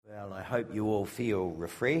I hope you all feel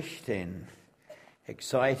refreshed and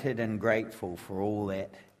excited and grateful for all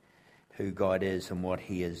that, who God is and what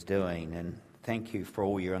He is doing. And thank you for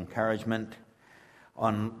all your encouragement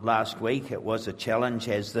on last week. It was a challenge,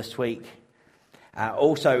 as this week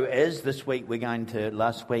also is. This week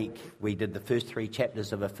last week we did the first 3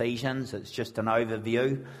 chapters of Ephesians. It's just an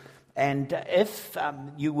overview. And if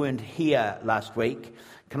you weren't here last week,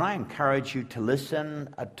 can I encourage you to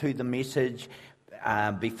listen to the message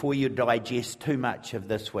before you digest too much of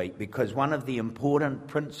this week, because one of the important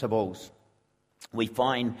principles we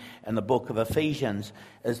find in the book of Ephesians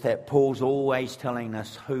is that Paul's always telling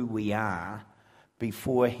us who we are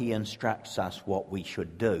before he instructs us what we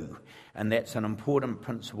should do. And that's an important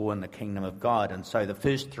principle in the kingdom of God. And so the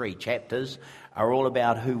first 3 chapters are all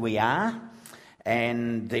about who we are,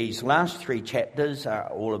 and these last 3 chapters are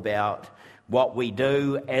all about what we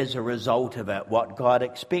do as a result of it, what God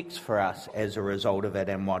expects for us as a result of it,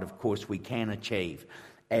 and what, of course, we can achieve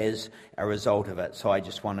as a result of it. So I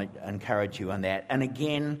just want to encourage you on that. And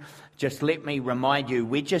again, just let me remind you,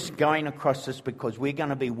 we're just going across this because we're going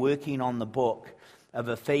to be working on the book of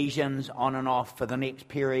Ephesians on and off for the next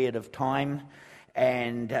period of time.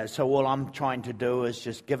 And so all I'm trying to do is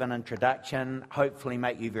just give an introduction, hopefully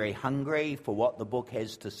make you very hungry for what the book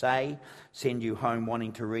has to say, send you home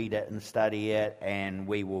wanting to read it and study it, and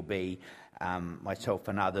we will be, myself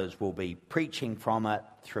and others, will be preaching from it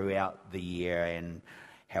throughout the year and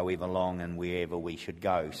however long and wherever we should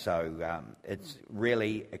go. So it's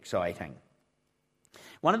really exciting.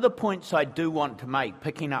 One of the points I do want to make,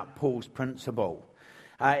 picking up Paul's principle,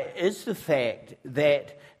 is the fact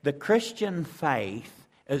that the Christian faith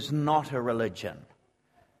is not a religion.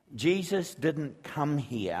 Jesus didn't come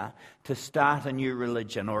here to start a new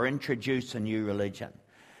religion or introduce a new religion.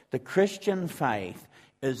 The Christian faith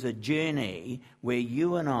is a journey where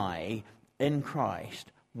you and I, in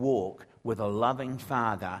Christ, walk with a loving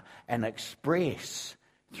Father and express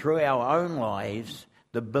through our own lives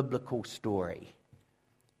the biblical story.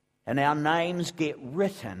 And our names get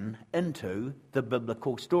written into the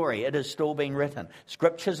biblical story. It is still being written.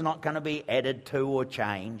 Scripture's not going to be added to or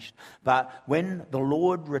changed. But when the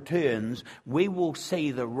Lord returns, we will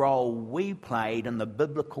see the role we played in the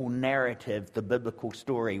biblical narrative, the biblical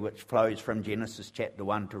story, which flows from Genesis chapter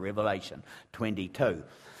 1 to Revelation 22.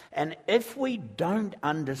 And if we don't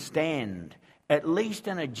understand, at least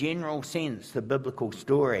in a general sense, the biblical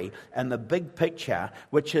story and the big picture,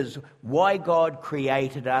 which is why God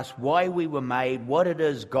created us, why we were made, what it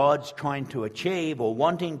is God's trying to achieve or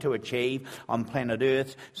wanting to achieve on planet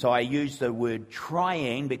Earth. So I use the word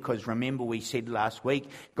trying because remember we said last week,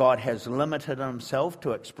 God has limited himself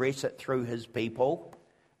to express it through his people.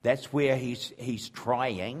 That's where he's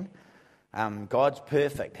trying. God's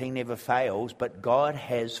perfect. He never fails, but God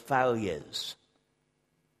has failures,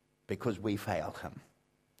 because we fail him.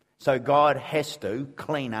 So God has to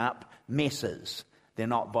clean up messes. They're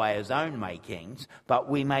not by his own makings, but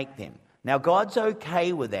we make them. Now God's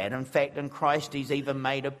okay with that. In fact, in Christ he's even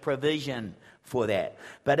made a provision for that.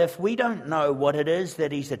 But if we don't know what it is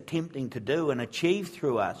that he's attempting to do and achieve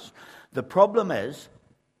through us, the problem is,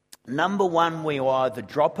 number one, we either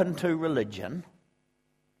drop into religion,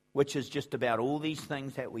 which is just about all these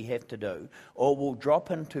things that we have to do, or we'll drop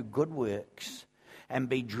into good works and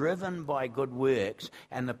be driven by good works.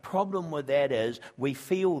 And the problem with that is we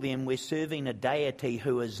feel then we're serving a deity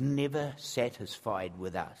who is never satisfied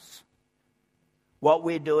with us. What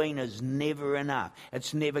we're doing is never enough.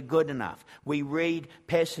 It's never good enough. We read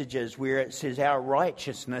passages where it says our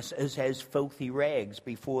righteousness is as filthy rags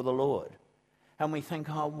before the Lord. And we think,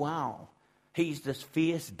 oh wow, he's this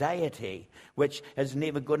fierce deity which is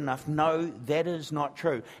never good enough. No, that is not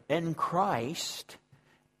true. In Christ,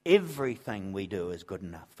 everything we do is good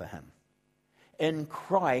enough for him. In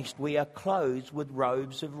Christ, we are clothed with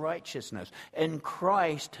robes of righteousness. In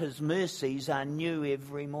Christ, his mercies are new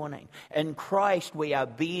every morning. In Christ, we are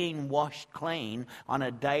being washed clean on a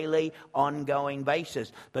daily, ongoing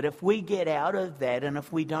basis. But if we get out of that, and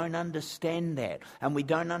if we don't understand that, and we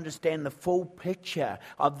don't understand the full picture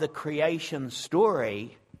of the creation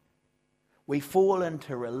story, we fall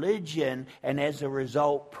into religion, and as a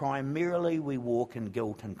result, primarily we walk in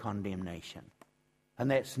guilt and condemnation.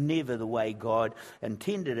 And that's never the way God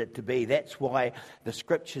intended it to be. That's why the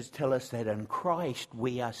scriptures tell us that in Christ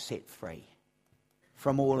we are set free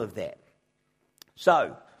from all of that.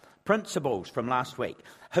 So, principles from last week.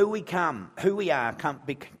 Who we are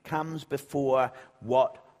comes before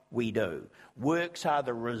what we do. Works are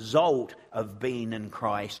the result of being in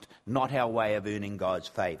Christ, not our way of earning God's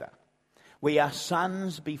favour. We are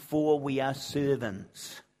sons before we are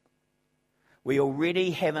servants. We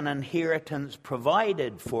already have an inheritance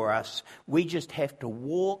provided for us. We just have to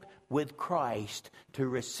walk with Christ to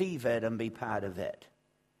receive it and be part of it.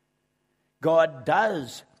 God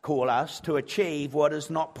does call us to achieve what is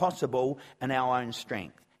not possible in our own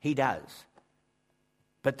strength. He does.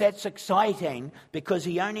 But that's exciting because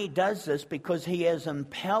he only does this because he has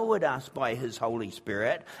empowered us by his Holy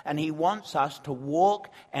Spirit, and he wants us to walk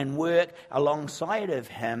and work alongside of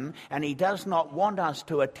him, and he does not want us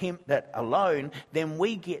to attempt it alone. Then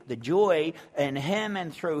we get the joy in him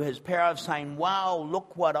and through his power of saying, wow,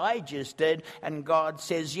 look what I just did. And God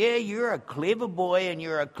says, yeah, you're a clever boy and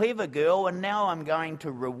you're a clever girl, and now I'm going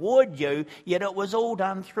to reward you. Yet it was all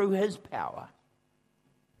done through his power.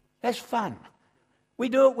 That's fun. We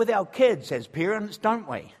do it with our kids as parents, don't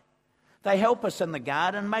we? They help us in the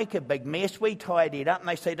garden, make a big mess. We tidy it up and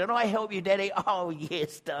they say, did I help you, Daddy? Oh,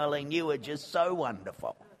 yes, darling, you were just so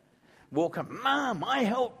wonderful. Walk up, Mum, I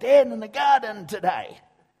helped Dad in the garden today.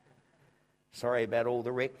 Sorry about all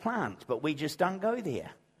the wrecked plants, but we just don't go there.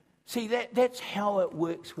 See, that's how it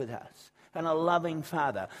works with us. And a loving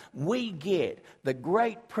Father. We get the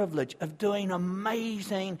great privilege of doing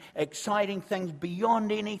amazing, exciting things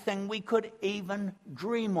beyond anything we could even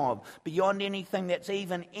dream of, beyond anything that's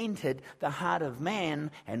even entered the heart of man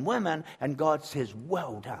and women. And God says,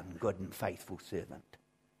 well done, good and faithful servant.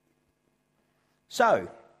 So,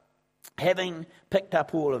 having picked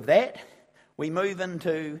up all of that, we move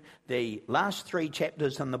into the last 3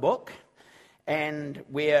 chapters in the book. And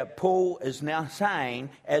where Paul is now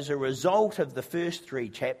saying, as a result of the first 3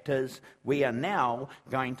 chapters, we are now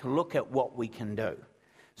going to look at what we can do.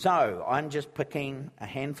 So I'm just picking a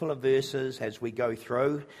handful of verses as we go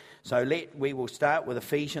through. So we will start with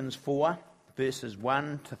Ephesians 4, verses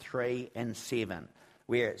 1 to 3 and 7,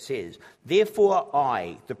 where it says, therefore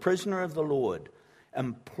I, the prisoner of the Lord,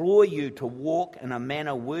 implore you to walk in a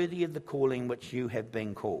manner worthy of the calling which you have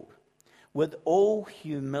been called, with all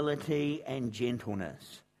humility and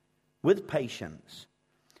gentleness, with patience,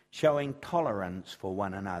 showing tolerance for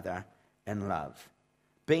one another in love,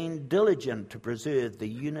 being diligent to preserve the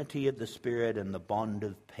unity of the Spirit in the bond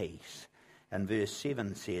of peace. And verse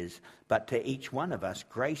 7 says, but to each one of us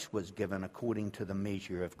grace was given according to the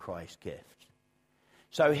measure of Christ's gift.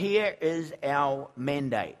 So here is our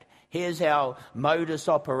mandate. Here's our modus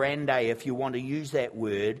operandi, if you want to use that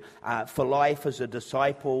word, for life as a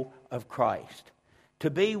disciple of Christ. To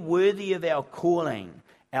be worthy of our calling,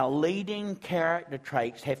 our leading character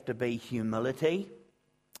traits have to be humility,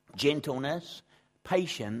 gentleness,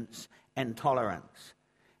 patience, and tolerance.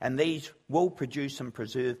 And these will produce and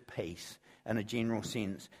preserve peace in a general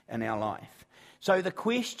sense in our life. So the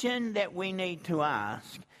question that we need to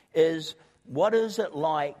ask is, what is it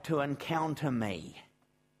like to encounter me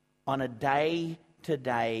on a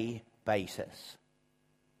day-to-day basis?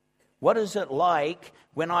 What is it like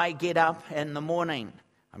when I get up in the morning?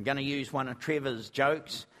 I'm going to use one of Trevor's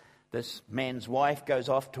jokes. This man's wife goes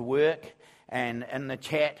off to work, and in the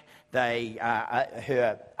chat,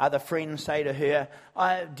 her other friends say to her,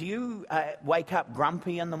 do you wake up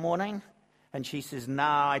grumpy in the morning? And she says, no,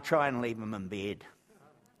 I try and leave him in bed.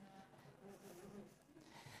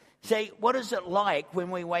 See, what is it like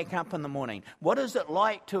when we wake up in the morning? What is it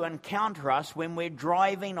like to encounter us when we're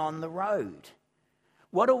driving on the road?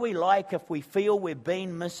 What are we like if we feel we're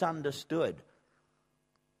being misunderstood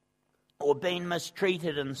or being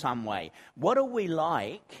mistreated in some way? What are we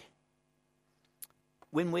like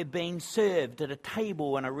when we're being served at a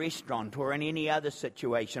table in a restaurant or in any other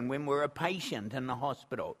situation, when we're a patient in the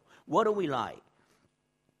hospital? What are we like?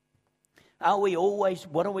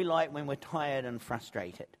 What are we like when we're tired and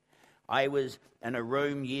frustrated? I was in a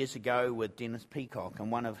room years ago with Dennis Peacock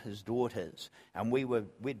and one of his daughters, and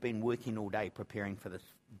we'd been working all day preparing for this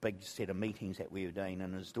big set of meetings that we were doing,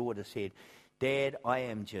 and his daughter said, Dad, I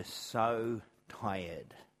am just so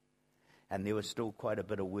tired. And there was still quite a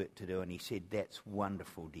bit of work to do, and he said, that's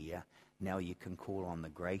wonderful, dear. Now you can call on the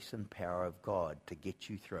grace and power of God to get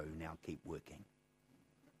you through. Now keep working.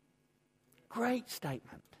 Great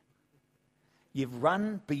statement. You've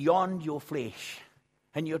run beyond your flesh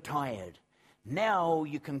and you're tired. Now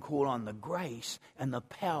you can call on the grace and the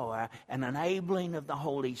power and enabling of the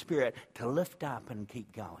Holy Spirit to lift up and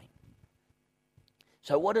keep going.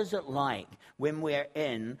 So what is it like when we're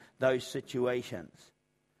in those situations?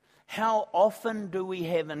 How often do we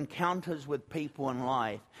have encounters with people in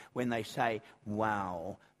life when they say,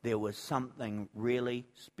 wow, there was something really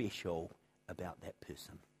special about that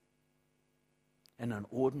person? in an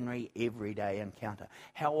ordinary, everyday encounter?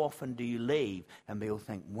 How often do you leave and people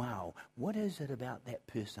think, wow, what is it about that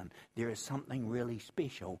person? There is something really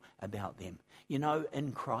special about them. You know,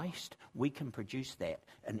 in Christ, we can produce that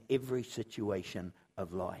in every situation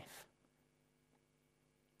of life.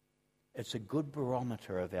 It's a good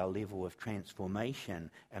barometer of our level of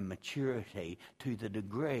transformation and maturity to the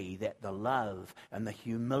degree that the love and the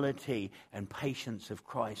humility and patience of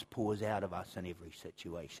Christ pours out of us in every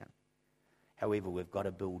situation. However, we've got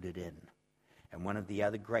to build it in. And one of the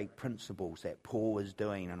other great principles that Paul is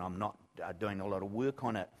doing, and I'm not doing a lot of work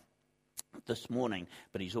on it this morning,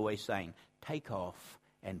 but he's always saying, take off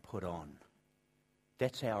and put on.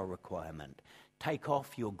 That's our requirement. Take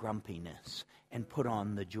off your grumpiness and put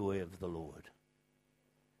on the joy of the Lord.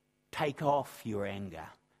 Take off your anger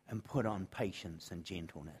and put on patience and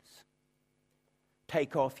gentleness.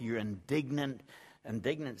 Take off your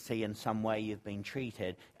indignancy in some way you've been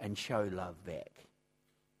treated and show love back.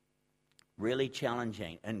 Really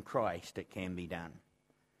challenging. In Christ it can be done.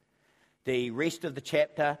 The rest of the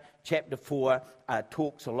chapter 4,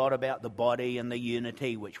 talks a lot about the body and the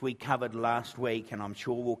unity, which we covered last week, and I'm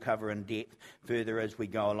sure we'll cover in depth further as we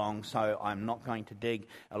go along, so I'm not going to dig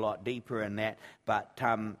a lot deeper in that, but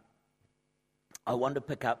I want to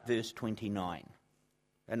pick up verse 29,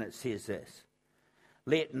 and it says this: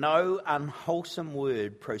 "Let no unwholesome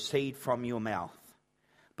word proceed from your mouth,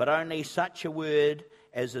 but only such a word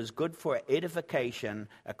as is good for edification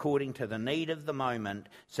according to the need of the moment,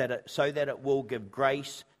 so that it will give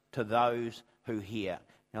grace to those who hear."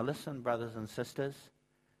 Now listen, brothers and sisters,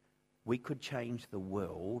 we could change the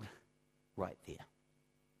world right there.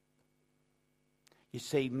 You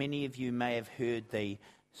see, many of you may have heard the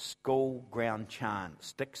school ground chant,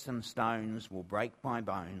 "Sticks and stones will break my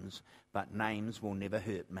bones, but names will never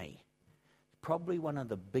hurt me." Probably one of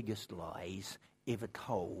the biggest lies ever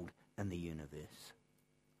told in the universe.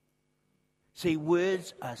 See,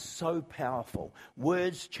 words are so powerful.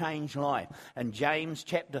 Words change life. In James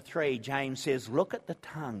chapter 3, James says, look at the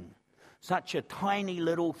tongue. Such a tiny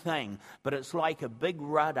little thing, but it's like a big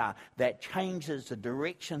rudder that changes the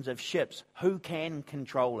directions of ships. Who can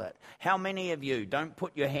control it? How many of you, don't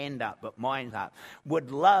put your hand up, but mine's up,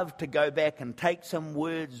 would love to go back and take some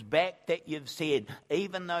words back that you've said,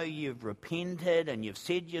 even though you've repented and you've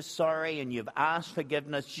said you're sorry and you've asked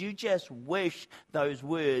forgiveness, you just wish those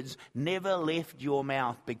words never left your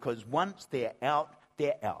mouth, because once they're out,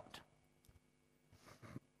 they're out.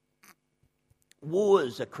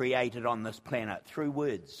 Wars are created on this planet through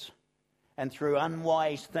words and through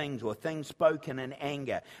unwise things or things spoken in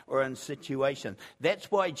anger or in situations. That's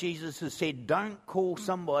why Jesus has said, don't call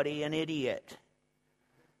somebody an idiot.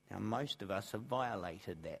 Now, most of us have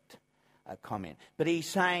violated that comment. But he's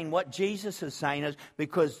saying, what Jesus is saying is,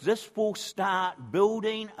 because this will start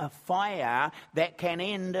building a fire that can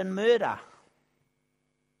end in murder.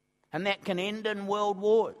 And that can end in world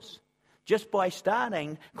wars. Just by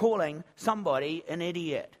starting calling somebody an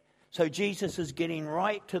idiot. So Jesus is getting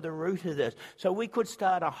right to the root of this. So we could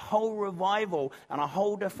start a whole revival and a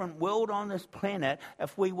whole different world on this planet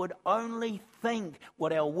if we would only think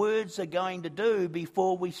what our words are going to do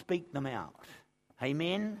before we speak them out.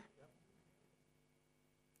 Amen?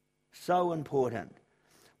 So important.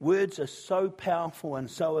 Words are so powerful and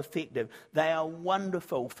so effective. They are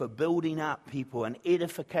wonderful for building up people and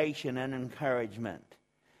edification and encouragement.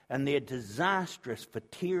 And they're disastrous for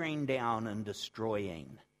tearing down and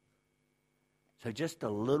destroying. So just a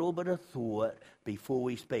little bit of thought before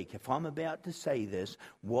we speak. If I'm about to say this,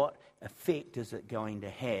 what effect is it going to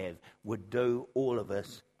have would do all of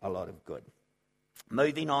us a lot of good.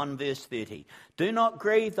 Moving on, verse 30. "Do not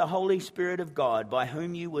grieve the Holy Spirit of God, by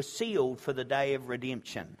whom you were sealed for the day of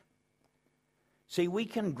redemption." See, we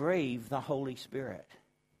can grieve the Holy Spirit.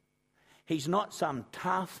 He's not some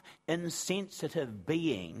tough, insensitive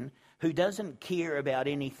being who doesn't care about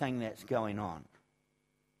anything that's going on.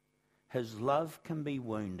 His love can be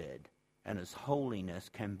wounded and his holiness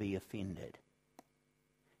can be offended.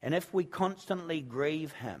 And if we constantly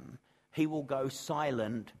grieve him, he will go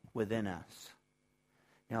silent within us.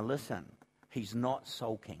 Now listen, he's not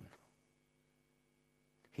sulking.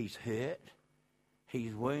 He's hurt,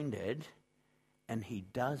 he's wounded, and he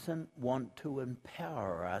doesn't want to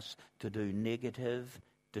empower us to do negative,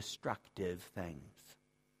 destructive things.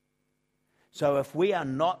 So if we are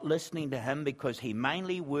not listening to him, because he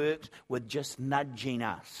mainly works with just nudging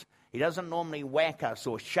us. He doesn't normally whack us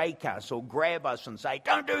or shake us or grab us and say,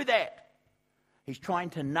 don't do that. He's trying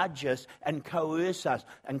to nudge us and coerce us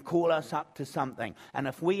and call us up to something. And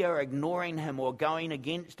if we are ignoring him or going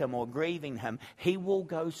against him or grieving him, he will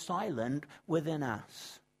go silent within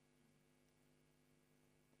us.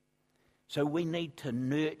 So we need to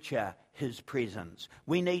nurture his presence.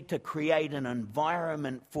 We need to create an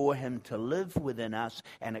environment for him to live within us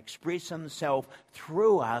and express himself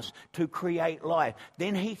through us to create life.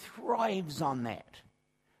 Then he thrives on that.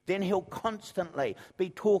 Then he'll constantly be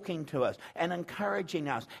talking to us and encouraging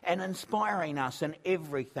us and inspiring us in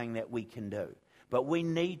everything that we can do. But we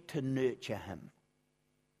need to nurture him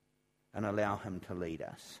and allow him to lead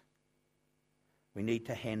us. We need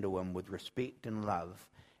to handle him with respect and love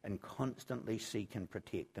and constantly seek and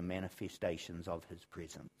protect the manifestations of his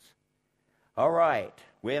presence. All right,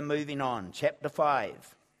 we're moving on. Chapter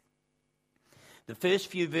 5. The first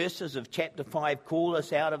few verses of chapter 5 call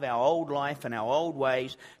us out of our old life and our old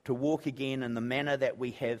ways to walk again in the manner that we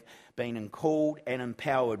have been called and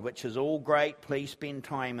empowered, which is all great. Please spend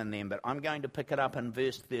time in them. But I'm going to pick it up in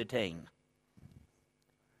verse 13.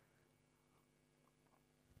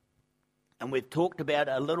 And we've talked about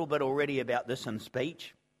a little bit already about this in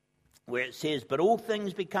speech, where it says, "But all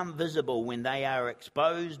things become visible when they are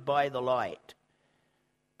exposed by the light."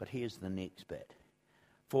 But here's the next bit.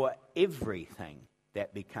 "For everything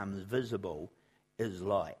that becomes visible is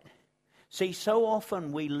light." See, so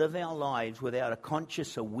often we live our lives without a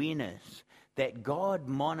conscious awareness that God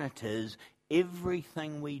monitors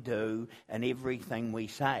everything we do and everything we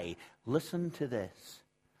say. Listen to this.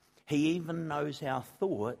 He even knows our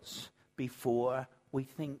thoughts before we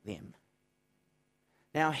think them.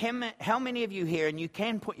 Now, how many of you here, and you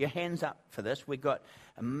can put your hands up for this, we've got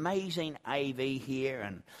amazing AV here,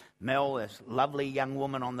 and Mel, this lovely young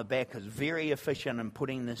woman on the back, is very efficient in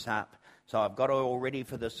putting this up. So I've got it all ready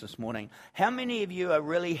for this morning. How many of you are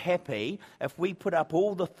really happy if we put up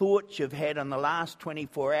all the thoughts you've had in the last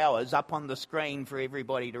 24 hours up on the screen for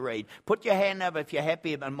everybody to read? Put your hand up if you're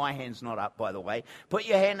happy, and my hand's not up, by the way. Put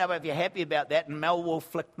your hand up if you're happy about that, and Mel will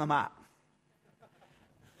flick them up.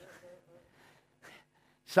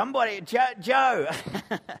 Somebody, Joe,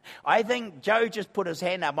 I think Joe just put his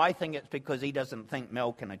hand up. I think it's because he doesn't think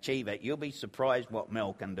Mel can achieve it. You'll be surprised what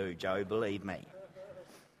Mel can do, Joe, believe me.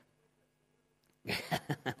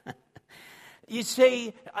 You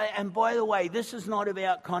see, and by the way, this is not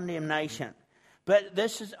about condemnation, but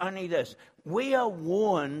this is only this. We are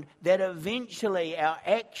warned that eventually our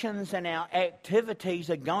actions and our activities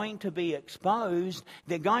are going to be exposed.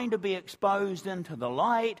 They're going to be exposed into the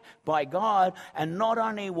light by God. And not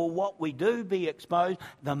only will what we do be exposed,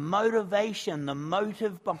 the motivation, the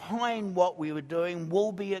motive behind what we were doing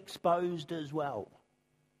will be exposed as well.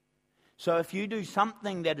 So if you do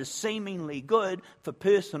something that is seemingly good for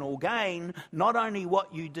personal gain, not only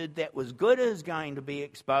what you did that was good is going to be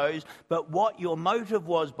exposed, but what your motive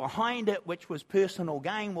was behind it, which was personal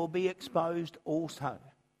gain, will be exposed also.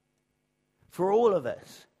 For all of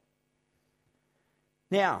us.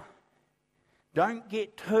 Now, don't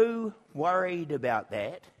get too worried about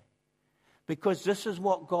that, because this is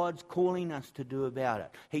what God's calling us to do about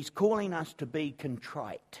it. He's calling us to be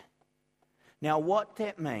contrite. Now, what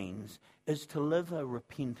that means is to live a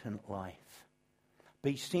repentant life.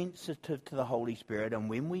 Be sensitive to the Holy Spirit, and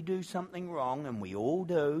when we do something wrong, and we all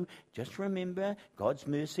do, just remember, God's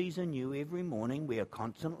mercies are new every morning. We are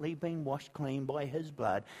constantly being washed clean by his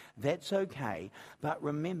blood. That's okay. But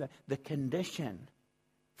remember, the condition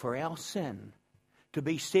for our sin to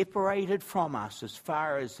be separated from us as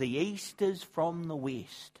far as the east is from the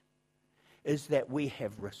west is that we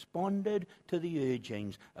have responded to the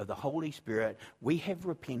urgings of the Holy Spirit. We have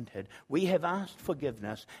repented. We have asked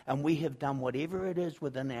forgiveness. And we have done whatever it is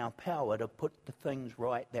within our power to put the things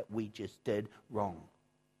right that we just did wrong.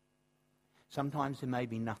 Sometimes there may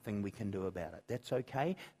be nothing we can do about it. That's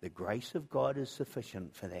okay. The grace of God is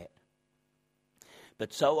sufficient for that.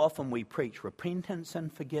 But so often we preach repentance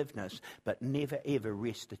and forgiveness, but never ever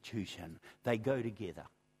restitution. They go together.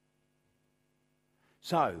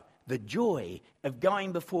 So, the joy of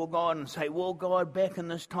going before God and say, well, God, back in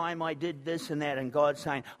this time I did this and that, and God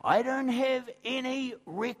saying, I don't have any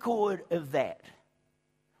record of that.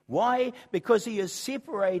 Why? Because he is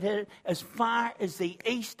separated as far as the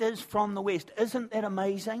east is from the west. Isn't that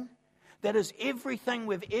amazing? That is everything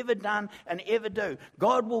we've ever done and ever do.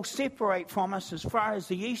 God will separate from us as far as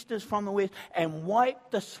the east is from the west and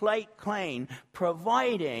wipe the slate clean,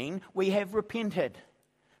 providing we have repented.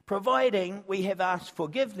 Providing we have asked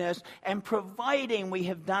forgiveness, and providing we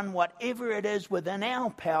have done whatever it is within our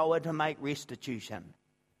power to make restitution.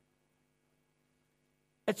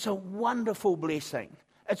 It's a wonderful blessing.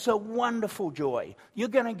 It's a wonderful joy. You're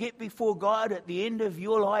going to get before God at the end of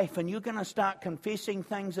your life, and you're going to start confessing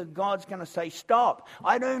things that God's going to say, stop,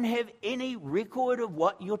 I don't have any record of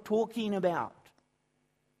what you're talking about.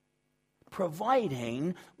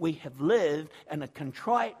 providing we have lived in a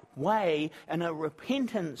contrite way, in a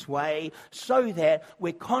repentance way, so that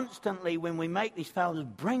we're constantly, when we make these failures,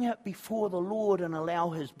 bring it before the Lord and allow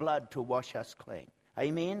His blood to wash us clean.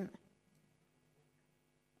 Amen?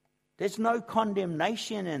 There's no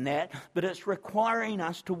condemnation in that, but it's requiring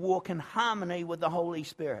us to walk in harmony with the Holy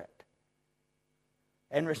Spirit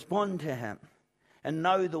and respond to Him and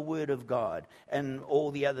know the Word of God and all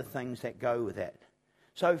the other things that go with it.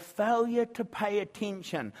 So failure to pay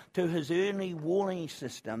attention to His early warning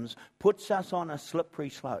systems puts us on a slippery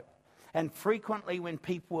slope. And frequently when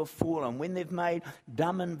people have fallen, when they've made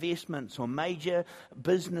dumb investments or major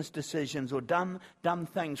business decisions or dumb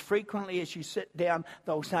things, frequently as you sit down,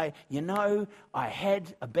 they'll say, you know, I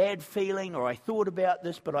had a bad feeling or I thought about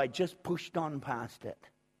this, but I just pushed on past it.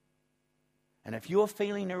 And if you're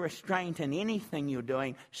feeling a restraint in anything you're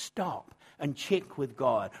doing, stop and check with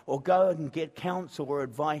God or go and get counsel or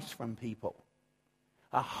advice from people.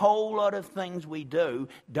 A whole lot of things we do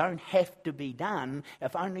don't have to be done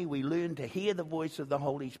if only we learn to hear the voice of the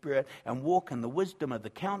Holy Spirit and walk in the wisdom of the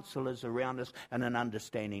counselors around us and an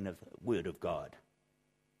understanding of the Word of God.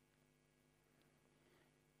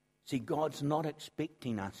 See, God's not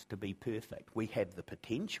expecting us to be perfect. We have the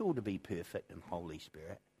potential to be perfect in the Holy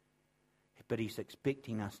Spirit, but He's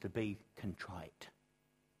expecting us to be contrite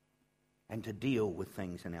and to deal with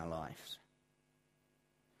things in our lives.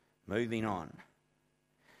 Moving on.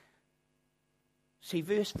 See,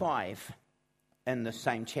 verse 5 in the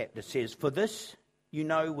same chapter says, "For this you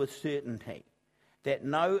know with certainty, that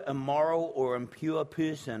no immoral or impure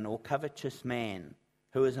person or covetous man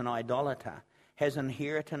who is an idolater has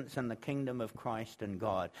inheritance in the kingdom of Christ and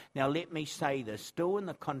God." Now let me say this, still in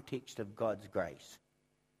the context of God's grace.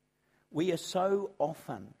 We are so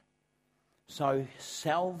often so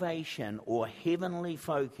salvation or heavenly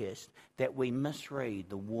focused that we misread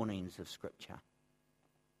the warnings of Scripture.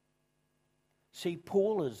 See,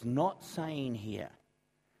 Paul is not saying here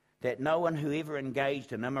that no one who ever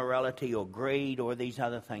engaged in immorality or greed or these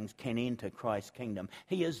other things can enter Christ's kingdom.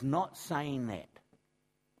 He is not saying that.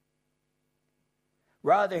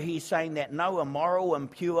 Rather, he's saying that no immoral,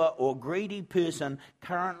 impure, or greedy person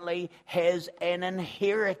currently has an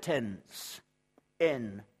inheritance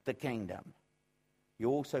in the kingdom. You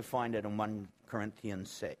also find it in 1 Corinthians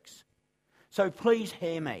 6. So please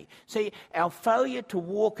hear me. See, our failure to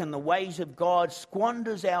walk in the ways of God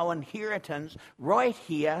squanders our inheritance right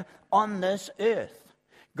here on this earth.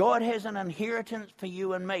 God has an inheritance for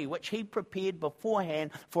you and me, which He prepared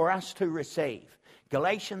beforehand for us to receive.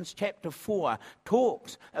 Galatians chapter 4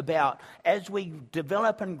 talks about as we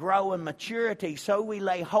develop and grow in maturity, so we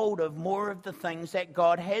lay hold of more of the things that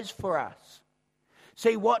God has for us.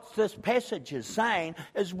 See, what this passage is saying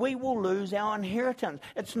is we will lose our inheritance.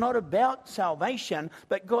 It's not about salvation,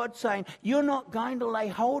 but God's saying, you're not going to lay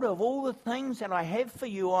hold of all the things that I have for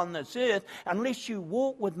you on this earth unless you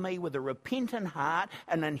walk with me with a repentant heart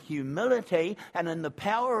and in humility and in the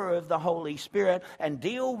power of the Holy Spirit and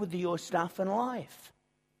deal with your stuff in life.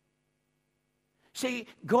 See,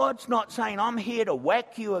 God's not saying, I'm here to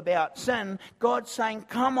whack you about sin. God's saying,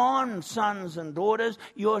 come on, sons and daughters.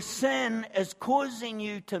 Your sin is causing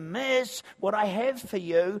you to miss what I have for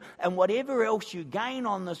you, and whatever else you gain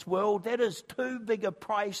on this world, that is too big a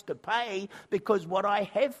price to pay, because what I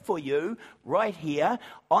have for you right here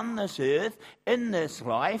on this earth, in this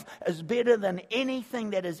life, is better than anything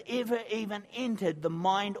that has ever even entered the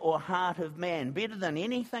mind or heart of man. Better than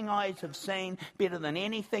anything eyes have seen, better than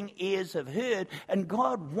anything ears have heard. And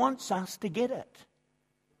God wants us to get it.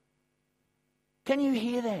 Can you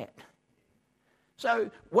hear that? So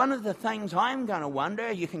one of the things I'm going to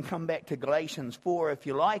wonder, you can come back to Galatians 4 if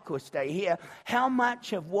you like, or stay here, how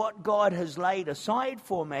much of what God has laid aside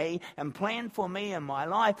for me and planned for me in my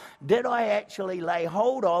life did I actually lay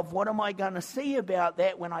hold of? What am I going to see about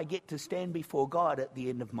that when I get to stand before God at the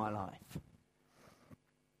end of my life?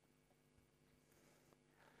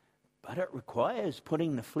 But it requires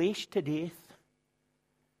putting the flesh to death.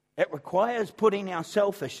 It requires putting our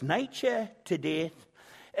selfish nature to death.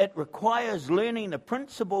 It requires learning the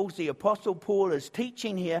principles the Apostle Paul is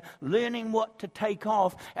teaching here, learning what to take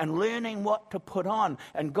off and learning what to put on.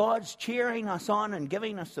 And God's cheering us on and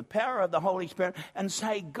giving us the power of the Holy Spirit and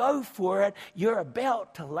say, go for it. You're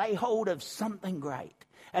about to lay hold of something great.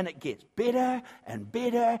 And it gets better and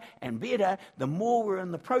better and better the more we're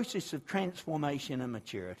in the process of transformation and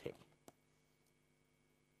maturity.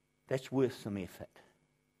 That's worth some effort.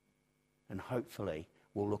 And hopefully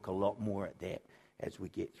we'll look a lot more at that as we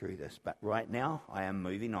get through this. But right now, I am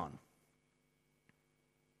moving on.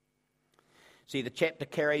 See, the chapter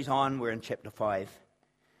carries on. We're in chapter 5.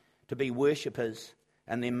 To be worshippers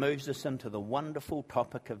and then moves us into the wonderful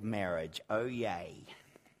topic of marriage. Oh, yay.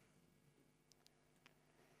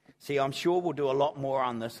 See, I'm sure we'll do a lot more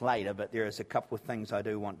on this later, but there is a couple of things I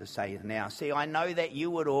do want to say now. See, I know that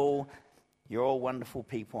you're all wonderful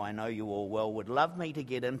people, I know you all well, would love me to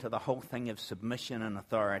get into the whole thing of submission and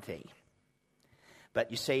authority.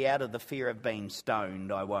 But you see, out of the fear of being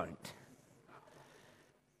stoned, I won't.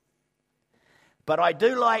 But I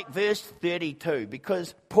do like verse 32,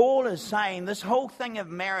 because Paul is saying this whole thing of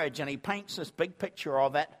marriage, and he paints this big picture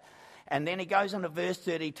of it. And then he goes into verse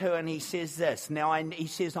 32 and he says this. Now, he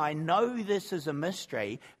says, I know this is a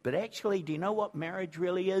mystery, but actually, do you know what marriage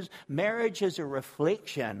really is? Marriage is a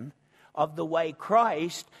reflection of the way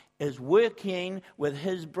Christ is working with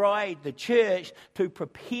his bride, the church, to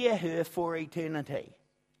prepare her for eternity.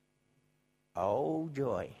 Oh,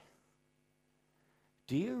 joy.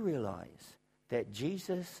 Do you realize that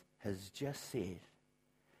Jesus has just said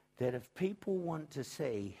that if people want to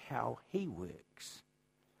see how he works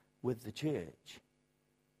with the church,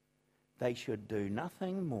 they should do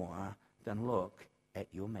nothing more than look at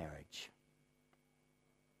your marriage?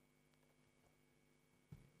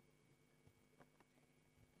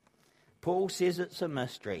 Paul says it's a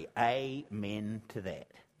mystery. Amen to that.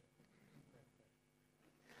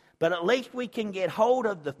 But at least we can get hold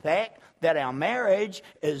of the fact that our marriage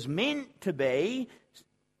is meant to be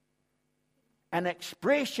an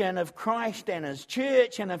expression of Christ and his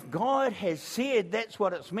church. And if God has said that's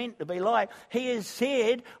what it's meant to be like, he has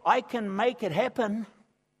said, I can make it happen.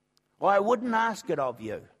 I wouldn't ask it of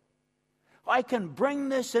you. I can bring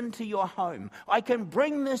this into your home. I can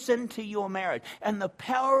bring this into your marriage. And the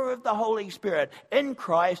power of the Holy Spirit in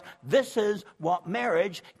Christ, this is what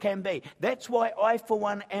marriage can be. That's why I, for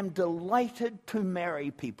one, am delighted to marry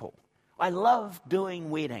people. I love doing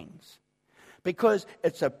weddings, because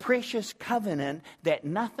it's a precious covenant that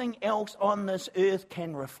nothing else on this earth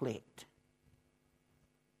can reflect.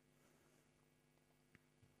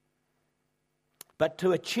 But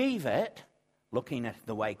to achieve it, looking at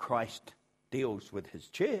the way Christ deals with his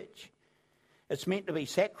church, it's meant to be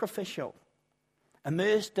sacrificial,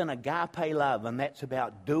 immersed in agape love, and that's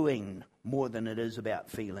about doing more than it is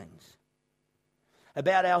about feelings.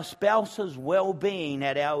 About our spouse's well-being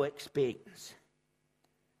at our expense,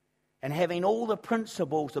 and having all the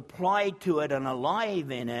principles applied to it and alive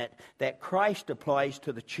in it that Christ applies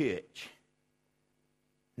to the church.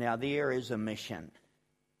 Now there is a mission.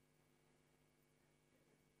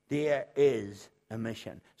 There is a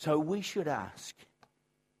mission. So we should ask,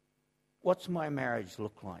 what's my marriage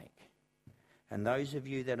look like? And those of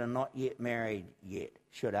you that are not yet married yet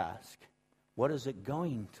should ask, what is it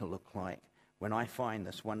going to look like when I find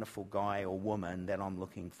this wonderful guy or woman that I'm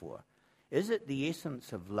looking for? Is it the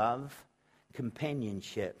essence of love,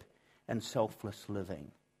 companionship, and selfless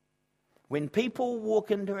living? When people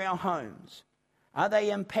walk into our homes, are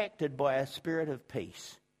they impacted by a spirit of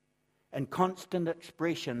peace and constant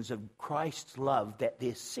expressions of Christ's love that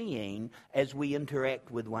they're seeing as we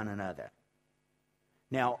interact with one another?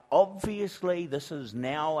 Now, obviously, this is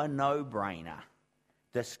now a no-brainer.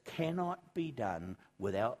 This cannot be done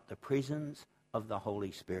without the presence of the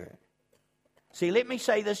Holy Spirit. See, let me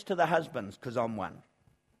say this to the husbands, because I'm one.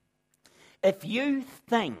 If you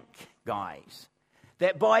think, guys,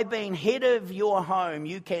 that by being head of your home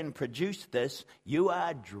you can produce this, you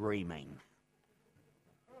are dreaming.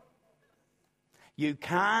 You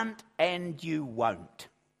can't and you won't.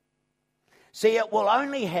 See, it will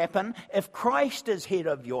only happen if Christ is head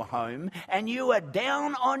of your home and you are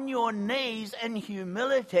down on your knees in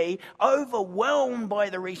humility, overwhelmed by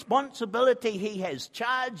the responsibility he has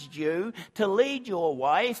charged you to lead your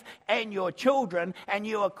wife and your children, and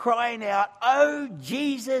you are crying out, oh,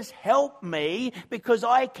 Jesus, help me, because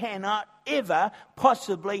I cannot ever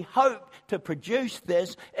possibly hope to produce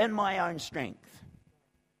this in my own strength.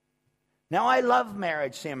 Now, I love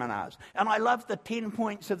marriage seminars, and I love the 10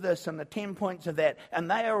 points of this and the 10 points of that, and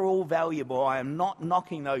they are all valuable. I am not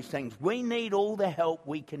knocking those things. We need all the help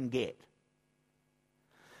we can get.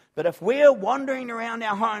 But if we're wandering around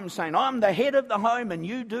our home saying, I'm the head of the home and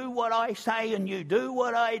you do what I say and you do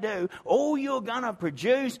what I do, all you're going to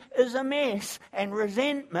produce is a mess and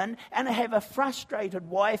resentment, and have a frustrated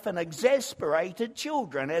wife and exasperated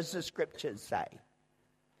children, as the scriptures say.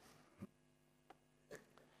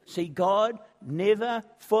 See, God never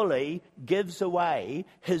fully gives away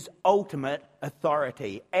his ultimate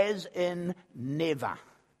authority, as in never.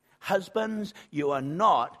 Husbands, you are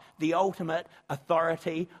not the ultimate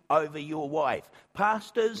authority over your wife.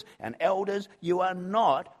 Pastors and elders, you are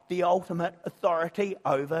not the ultimate authority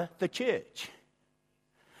over the church.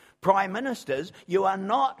 Prime ministers, you are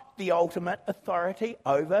not the ultimate authority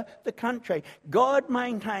over the country. God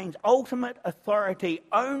maintains ultimate authority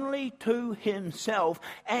only to himself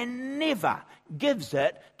and never gives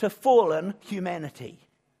it to fallen humanity.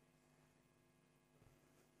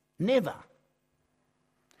 Never.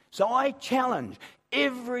 So I challenge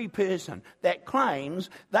every person that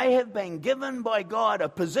claims they have been given by God a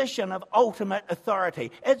position of ultimate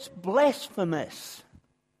authority. It's blasphemous.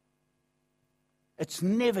 It's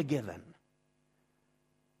never given.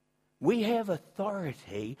 We have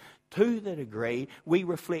authority to the degree we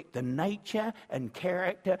reflect the nature and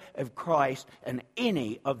character of Christ in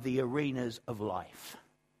any of the arenas of life,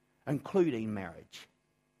 including marriage.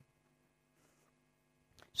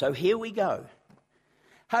 So here we go.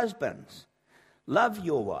 Husbands, love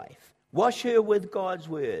your wife. Wash her with God's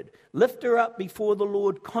word. Lift her up before the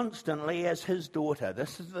Lord constantly as his daughter.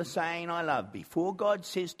 This is the saying I love. Before God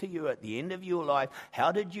says to you at the end of your life,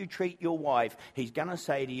 how did you treat your wife? He's going to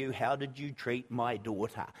say to you, how did you treat my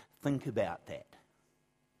daughter? Think about that.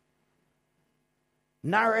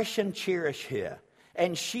 Nourish and cherish her,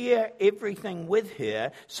 and share everything with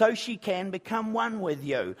her so she can become one with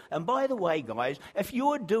you. And by the way, guys, if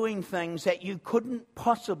you're doing things that you couldn't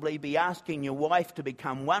possibly be asking your wife to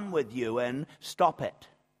become one with you in, stop it.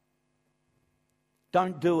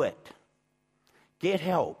 Don't do it. Get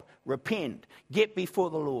help. Repent. Get before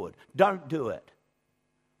the Lord. Don't do it.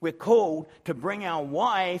 We're called to bring our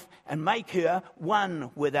wife and make her one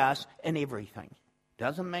with us in everything.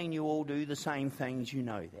 Doesn't mean you all do the same things, you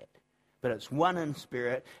know that. But it's one in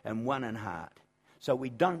spirit and one in heart. So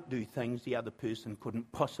we don't do things the other person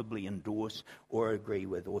couldn't possibly endorse or agree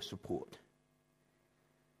with or support.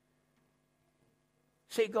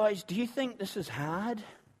 See, guys, do you think this is hard?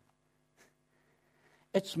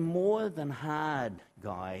 It's more than hard,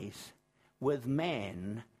 guys. With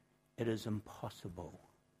man, it is impossible.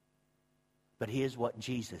 But here's what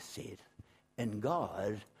Jesus said. In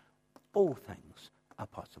God, all things are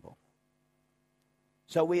possible.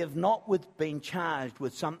 So we have not been charged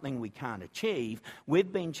with something we can't achieve.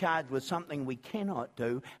 We've been charged with something we cannot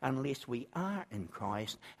do unless we are in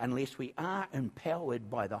Christ, unless we are empowered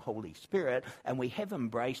by the Holy Spirit, and we have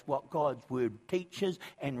embraced what God's Word teaches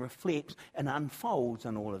and reflects and unfolds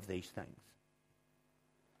in all of these things.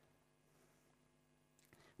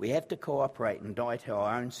 We have to cooperate and die to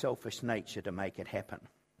our own selfish nature to make it happen.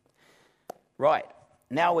 Right,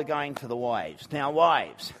 now we're going to the wives. Now,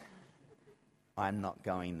 wives, I'm not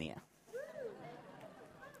going there.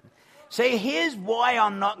 See, here's why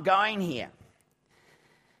I'm not going here.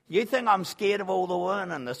 You think I'm scared of all the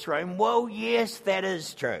women in this room? Well, yes, that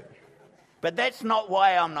is true. But that's not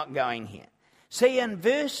why I'm not going here. See, in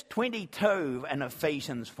verse 22 in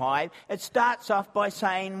Ephesians 5, it starts off by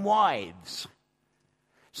saying wives.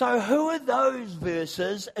 So who are those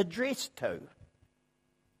verses addressed to?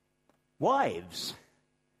 Wives.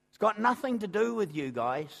 It's got nothing to do with you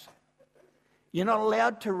guys. You're not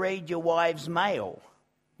allowed to read your wife's mail.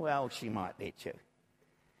 Well, she might let you.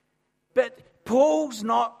 But Paul's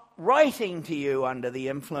not writing to you under the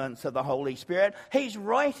influence of the Holy Spirit. He's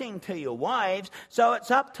writing to your wives. So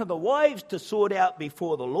it's up to the wives to sort out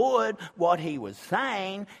before the Lord what he was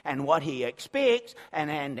saying and what he expects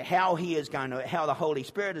and how the Holy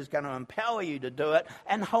Spirit is going to empower you to do it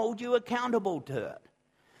and hold you accountable to it.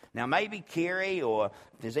 Now, maybe Kerry or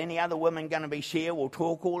if there's any other women going to be here, we'll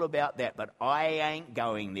talk all about that, but I ain't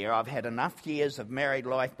going there. I've had enough years of married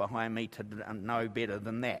life behind me to know better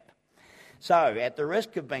than that. So, at the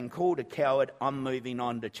risk of being called a coward, I'm moving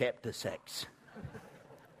on to chapter 6.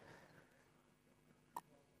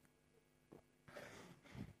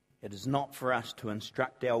 It is not for us to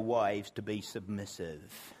instruct our wives to be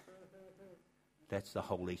submissive. That's the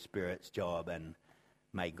Holy Spirit's job, and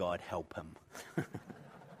may God help him.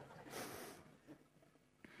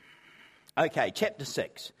 Okay, chapter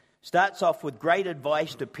 6 starts off with great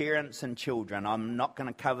advice to parents and children. I'm not going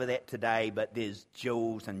to cover that today, but there's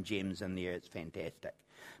jewels and gems in there. It's fantastic.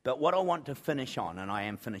 But what I want to finish on, and I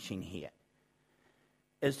am finishing here,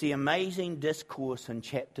 is the amazing discourse in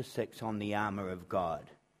chapter 6 on the armour of God.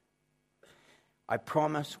 I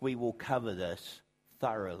promise we will cover this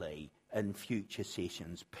thoroughly in future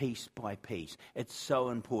sessions, piece by piece. It's so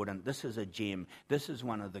important. This is a gem. This is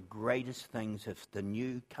one of the greatest things of the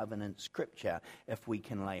New Covenant Scripture if we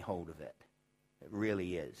can lay hold of it. It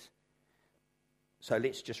really is. So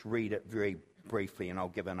let's just read it very briefly and I'll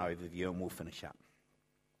give an overview and we'll finish up.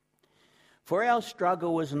 For our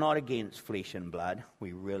struggle is not against flesh and blood.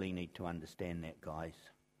 We really need to understand that, guys.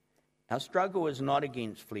 Our struggle is not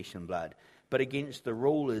against flesh and blood, but against the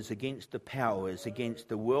rulers, against the powers, against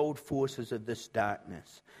the world forces of this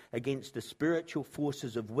darkness, against the spiritual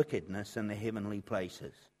forces of wickedness in the heavenly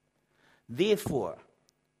places. Therefore,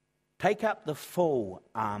 take up the full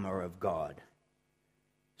armour of God,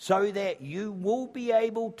 so that you will be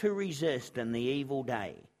able to resist in the evil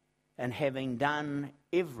day, and having done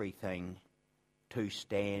everything, to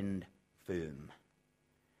stand firm.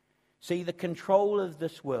 See, the control of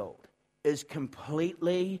this world is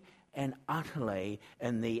completely and utterly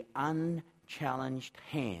in the unchallenged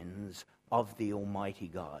hands of the Almighty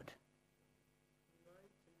God.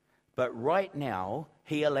 But right now,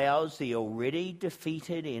 he allows the already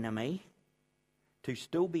defeated enemy to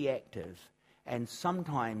still be active, and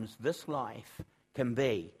sometimes this life can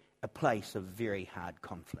be a place of very hard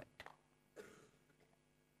conflict,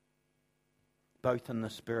 both in the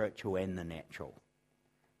spiritual and the natural.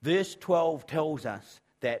 Verse 12 tells us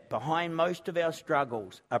that behind most of our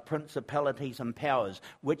struggles are principalities and powers,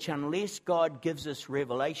 which unless God gives us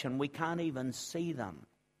revelation, we can't even see them.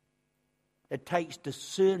 It takes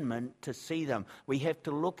discernment to see them. We have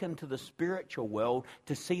to look into the spiritual world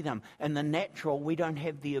to see them. In the natural, we don't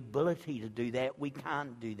have the ability to do that. We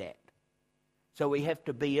can't do that. So we have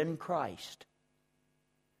to be in Christ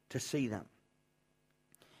to see them.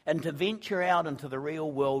 And to venture out into the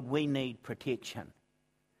real world, we need protection.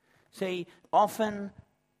 See, often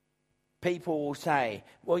people will say,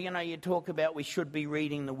 well, you talk about we should be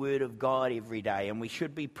reading the Word of God every day, and we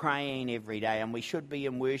should be praying every day, and we should be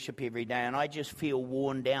in worship every day, and I just feel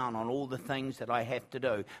worn down on all the things that I have to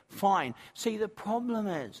do. Fine. See, the problem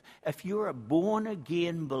is, if you're a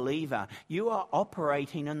born-again believer, you are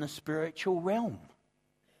operating in the spiritual realm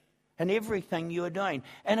in everything you are doing,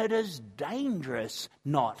 and it is dangerous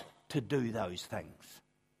not to do those things.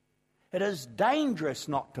 It is dangerous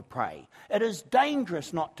not to pray. It is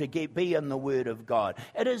dangerous not to be in the Word of God.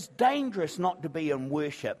 It is dangerous not to be in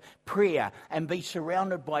worship, prayer, and be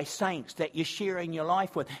surrounded by saints that you're sharing your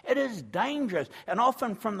life with. It is dangerous. And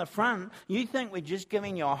often from the front, you think we're just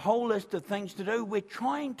giving you a whole list of things to do. We're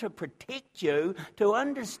trying to protect you to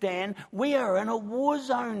understand we are in a war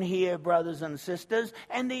zone here, brothers and sisters,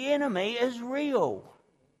 and the enemy is real.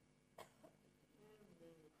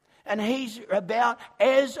 And he's about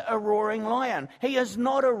as a roaring lion. He is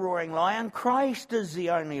not a roaring lion. Christ is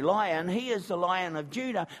the only lion. He is the Lion of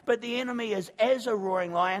Judah. But the enemy is as a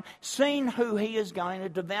roaring lion, seeing who he is going to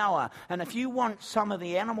devour. And if you want some of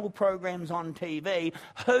the animal programs on TV,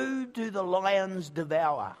 who do the lions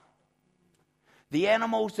devour? The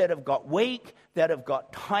animals that have got weak, that have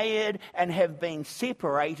got tired, and have been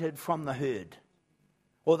separated from the herd,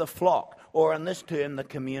 or the flock, or in this term, the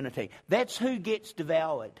community. That's who gets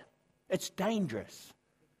devoured. It's dangerous.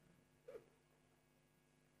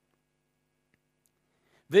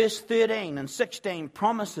 Verse 13 and 16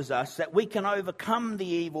 promises us that we can overcome the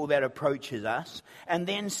evil that approaches us and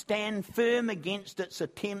then stand firm against its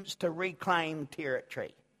attempts to reclaim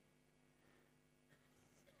territory.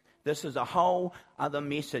 This is a whole other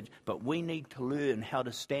message, but we need to learn how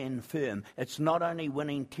to stand firm. It's not only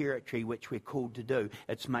winning territory, which we're called to do,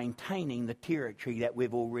 it's maintaining the territory that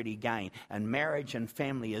we've already gained. And marriage and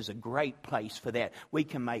family is a great place for that. We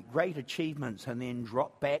can make great achievements and then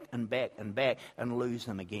drop back and back and back and lose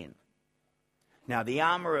them again. Now, the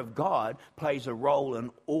armour of God plays a role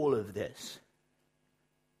in all of this.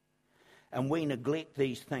 And we neglect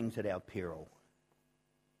these things at our peril.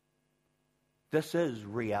 This is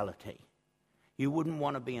reality. You wouldn't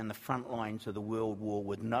want to be in the front lines of the world war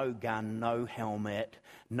with no gun, no helmet,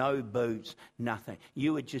 no boots, nothing.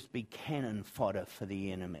 You would just be cannon fodder for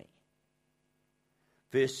the enemy.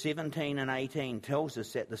 Verse 17 and 18 tells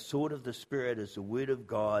us that the sword of the Spirit is the Word of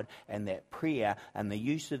God, and that prayer and the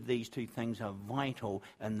use of these two things are vital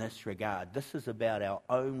in this regard. This is about our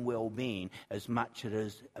own well-being as much as it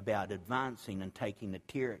is about advancing and taking the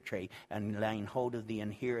territory and laying hold of the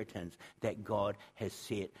inheritance that God has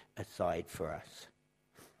set aside for us.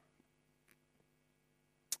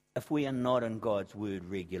 If we are not in God's Word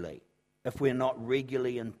regularly, if we're not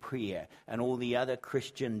regularly in prayer and all the other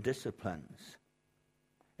Christian disciplines,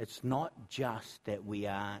 it's not just that we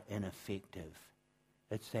are ineffective.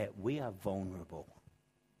 It's that we are vulnerable.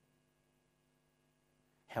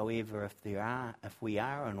 However, if we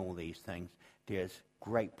are in all these things, there's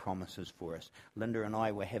great promises for us. Linda and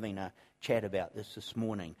I were having a chat about this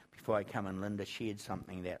morning. Before I come in, Linda shared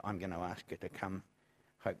something that I'm going to ask her to come.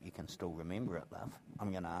 Hope you can still remember it, love. I'm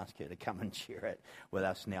going to ask her to come and share it with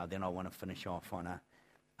us now. Then I want to finish off on a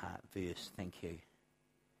verse. Thank you.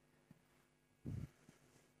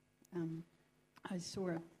 I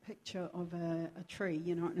saw a picture of a tree,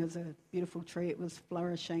 and it was a beautiful tree. It was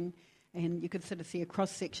flourishing, And you could sort of see a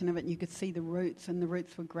cross-section of it, and you could see the roots, and the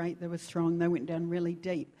roots were great, they were strong, they went down really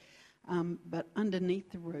deep. But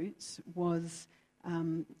underneath the roots was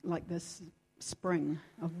like this spring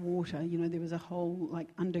of water. You know, there was a whole like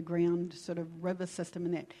underground sort of river system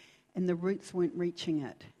in that, and the roots weren't reaching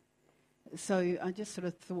it. So I just sort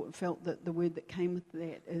of felt that the word that came with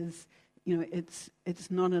that is, you know,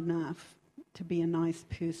 it's not enough to be a nice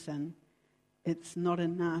person. It's not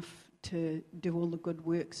enough to do all the good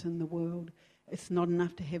works in the world. It's not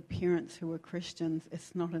enough to have parents who are Christians.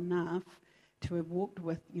 It's not enough to have walked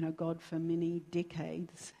with, you know, God for many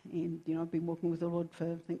decades. And, you know, I've been walking with the Lord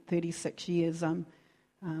for, I think, 36 years.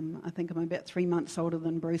 I think I'm about 3 months older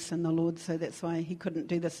than Bruce in the Lord, so that's why he couldn't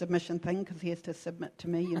do the submission thing, because he has to submit to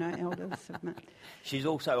me, you know, elders submit. She's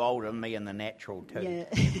also older than me in the natural too. Yeah.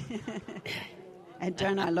 And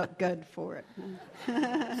don't I look good for it?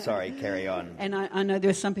 Sorry, carry on. And I know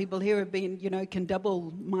there are some people here who have been, you know, can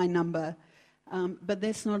double my number, but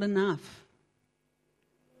that's not enough.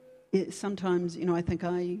 Sometimes, you know, I think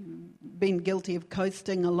I've been guilty of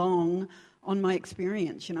coasting along on my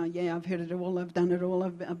experience. You know, yeah, I've heard it all, I've done it all,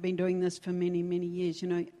 I've been doing this for many, many years. You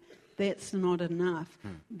know, that's not enough.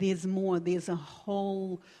 There's more. There's a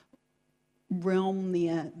whole realm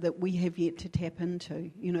there that we have yet to tap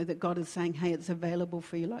into, you know, that God is saying, hey, it's available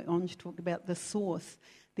for you. Like Ange talked about the source.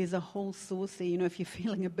 There's a whole source there. You know, if you're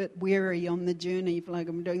feeling a bit weary on the journey, if like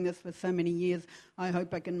I'm doing this for so many years, I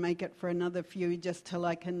hope I can make it for another few just till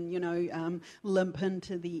I can, you know, limp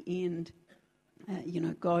into the end. You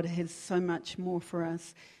know, God has so much more for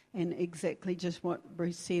us. And exactly just what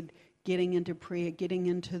Bruce said, getting into prayer, getting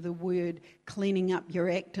into the Word, cleaning up your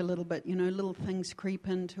act a little bit. You know, little things creep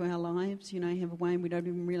into our lives, you know, have a way and we don't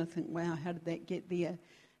even really think, wow, how did that get there?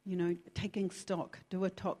 You know, taking stock, do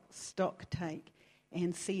a stock take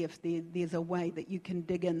and see if there's a way that you can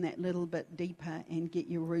dig in that little bit deeper and get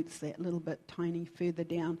your roots that little bit tiny further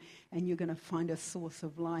down, and you're going to find a source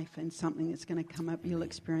of life and something that's going to come up you'll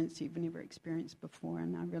experience you've never experienced before.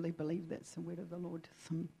 And I really believe that's the word of the Lord to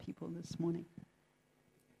some people this morning.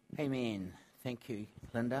 Amen. Thank you,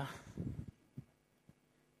 Linda.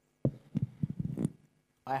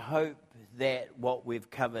 I hope that what we've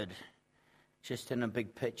covered just in a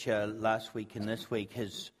big picture last week and this week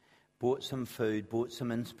has brought some food, brought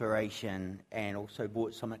some inspiration, and also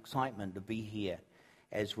brought some excitement to be here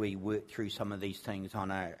as we work through some of these things on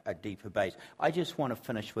a deeper base. I just want to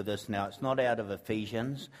finish with this now. It's not out of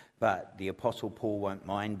Ephesians, but the Apostle Paul won't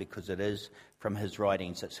mind because it is from his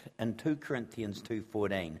writings. It's in 2 Corinthians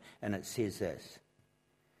 2:14, and it says this: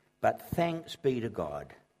 "But thanks be to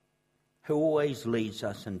God, who always leads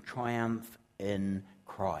us in triumph in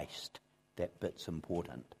Christ." That bit's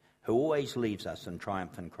important. Who always leaves us in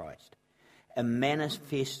triumph in Christ, and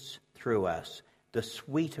manifests through us the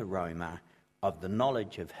sweet aroma of the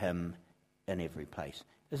knowledge of him in every place.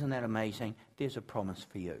 Isn't that amazing? There's a promise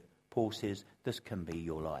for you. Paul says this can be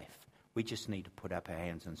your life. We just need to put up our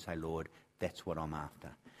hands and say, Lord, that's what I'm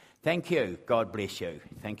after. Thank you. God bless you.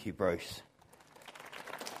 Thank you, Bruce.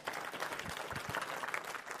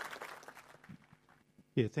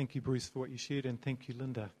 Yeah, thank you, Bruce, for what you shared, and thank you,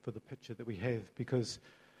 Linda, for the picture that we have, because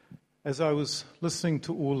as I was listening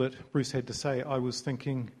to all that Bruce had to say, I was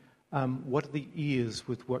thinking, what are the ears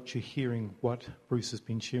with what you're hearing, what Bruce has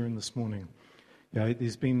been sharing this morning? You know,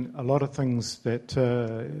 there's been a lot of things that,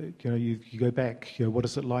 you go back, what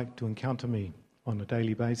is it like to encounter me on a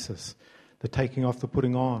daily basis? The taking off, the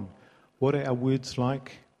putting on. What are our words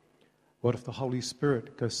like? What if the Holy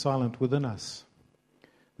Spirit goes silent within us?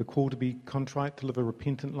 The call to be contrite, to live a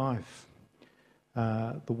repentant life.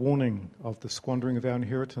 The warning of the squandering of our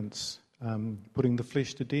inheritance, putting the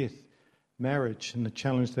flesh to death, marriage and the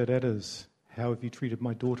challenge that is. How have you treated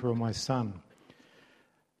my daughter or my son?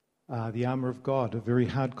 The armour of God, a very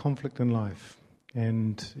hard conflict in life.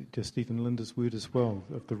 And just even Linda's word as well,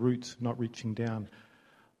 of the roots not reaching down.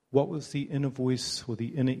 What was the inner voice or the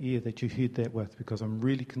inner ear that you heard that with? Because I'm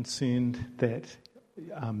really concerned that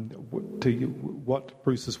what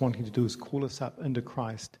Bruce is wanting to do is call us up into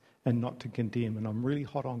Christ and not to condemn. And I'm really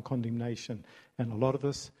hot on condemnation. And a lot of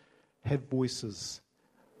us have voices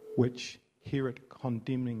which hear it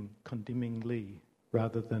condemningly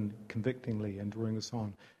rather than convictingly and drawing us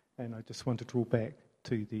on. And I just want to draw back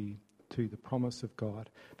to the promise of God,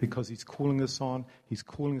 because he's calling us on. He's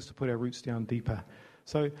calling us to put our roots down deeper.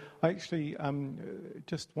 So I actually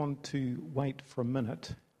just want to wait for a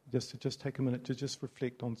minute, just take a minute to just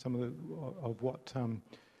reflect on some of what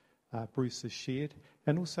Bruce has shared,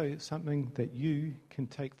 and also something that you can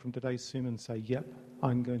take from today's sermon and say, yep,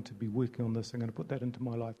 I'm going to be working on this. I'm going to put that into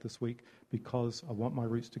my life this week because I want my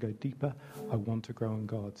roots to go deeper. I want to grow in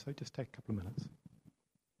God. So just take a couple of minutes.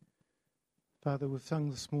 Father, we've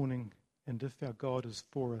sung this morning, and if our God is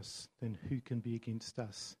for us, then who can be against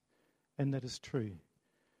us? And that is true.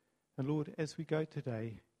 And Lord, as we go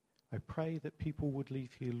today, I pray that people would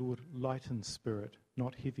leave here, Lord, light in spirit,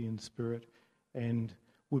 not heavy in spirit, and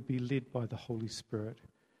would be led by the Holy Spirit.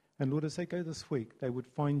 And Lord, as they go this week, they would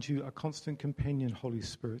find you a constant companion, Holy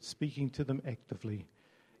Spirit, speaking to them actively.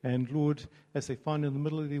 And Lord, as they find in the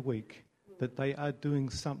middle of their week that they are doing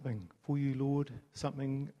something for you, Lord,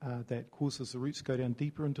 something that causes the roots to go down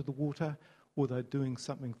deeper into the water, or they're doing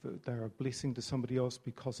something that they're a blessing to somebody else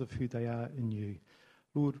because of who they are in you.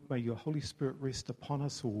 Lord, may your Holy Spirit rest upon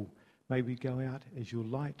us all. May we go out as your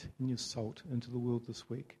light and your salt into the world this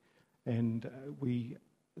week. And we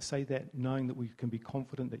say that knowing that we can be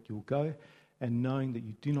confident that you'll go, and knowing that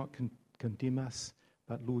you do not condemn us,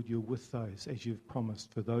 but Lord, you're with those, as you've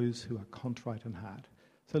promised, for those who are contrite in heart.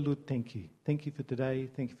 So Lord, thank you. Thank you for today.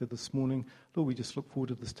 Thank you for this morning. Lord, we just look forward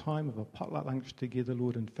to this time of a potluck lunch together,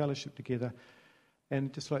 Lord, and fellowship together.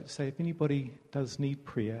 And just like to say, if anybody does need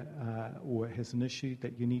prayer or has an issue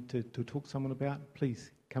that you need to talk to someone about,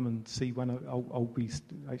 please come and see one. I'll be,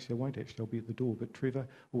 actually I won't actually, I'll be at the door, but Trevor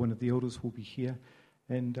or one of the elders will be here.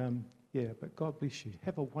 And but God bless you.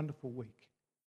 Have a wonderful week.